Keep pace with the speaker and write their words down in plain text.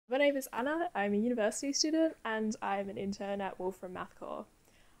My name is Anna, I'm a university student and I'm an intern at Wolfram MathCore.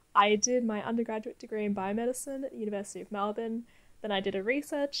 I did my undergraduate degree in biomedicine at the University of Melbourne, then I did a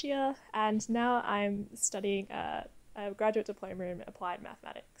research year, and now I'm studying a graduate diploma in applied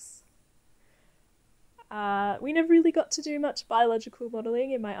mathematics. We never really got to do much biological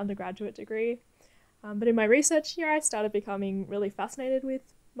modelling in my undergraduate degree, but in my research year I started becoming really fascinated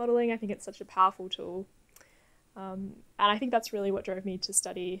with modelling. I think it's such a powerful tool. And I think that's really what drove me to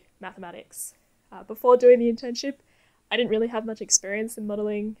study mathematics. Before doing the internship, I didn't really have much experience in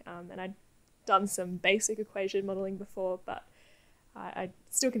modelling, and I'd done some basic equation modelling before, but I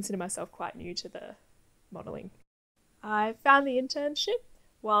still consider myself quite new to the modelling. I found the internship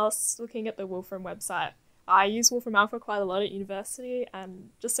whilst looking at the Wolfram website. I use Wolfram MathCore quite a lot at university,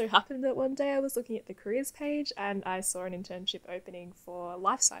 and just so happened that one day I was looking at the careers page and I saw an internship opening for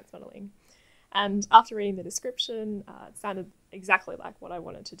life science modelling. And after reading the description, it sounded exactly like what I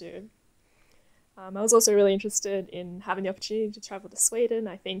wanted to do. I was also really interested in having the opportunity to travel to Sweden.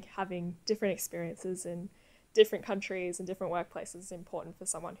 I think having different experiences in different countries and different workplaces is important for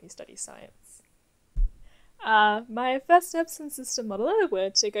someone who studies science. My first steps in SystemModeler were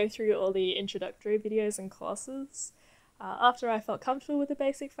to go through all the introductory videos and courses. After I felt comfortable with the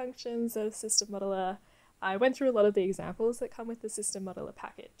basic functions of SystemModeler, I went through a lot of the examples that come with the SystemModeler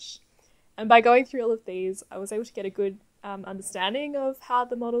package. And by going through all of these, I was able to get a good understanding of how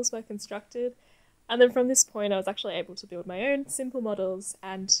the models were constructed. And then from this point, I was actually able to build my own simple models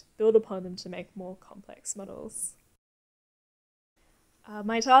and build upon them to make more complex models.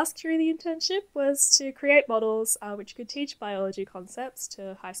 My task through the internship was to create models which could teach biology concepts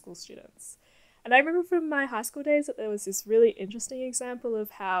to high school students. And I remember from my high school days that there was this really interesting example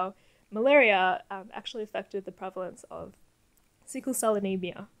of how malaria actually affected the prevalence of sickle cell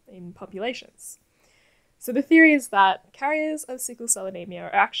anemia in populations. So the theory is that carriers of sickle cell anemia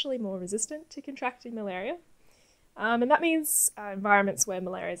are actually more resistant to contracting malaria. And that means environments where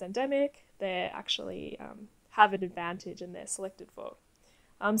malaria is endemic, they actually have an advantage and they're selected for.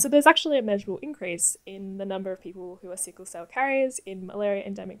 So there's actually a measurable increase in the number of people who are sickle cell carriers in malaria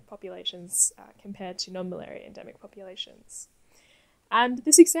endemic populations compared to non-malaria endemic populations. And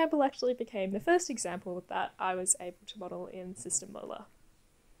this example actually became the first example that I was able to model in SystemModeler.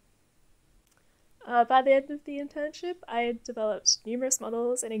 By the end of the internship, I had developed numerous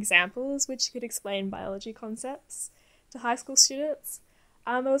models and examples which could explain biology concepts to high school students.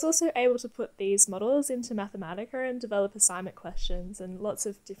 I was also able to put these models into Mathematica and develop assignment questions and lots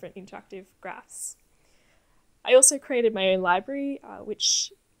of different interactive graphs. I also created my own library,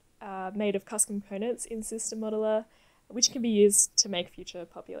 which made of custom components in SystemModeler, which can be used to make future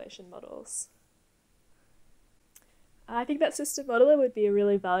population models. I think that SystemModeler would be a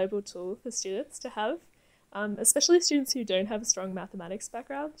really valuable tool for students to have, especially students who don't have a strong mathematics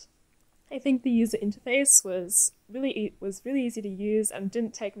background. I think the user interface was really easy to use and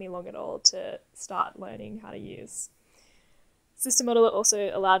didn't take me long at all to start learning how to use. SystemModeler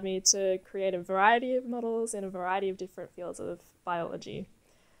also allowed me to create a variety of models in a variety of different fields of biology.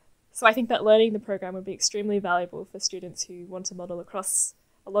 So I think that learning the program would be extremely valuable for students who want to model across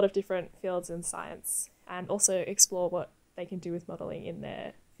a lot of different fields in science and also explore what they can do with modelling in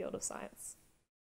their field of science.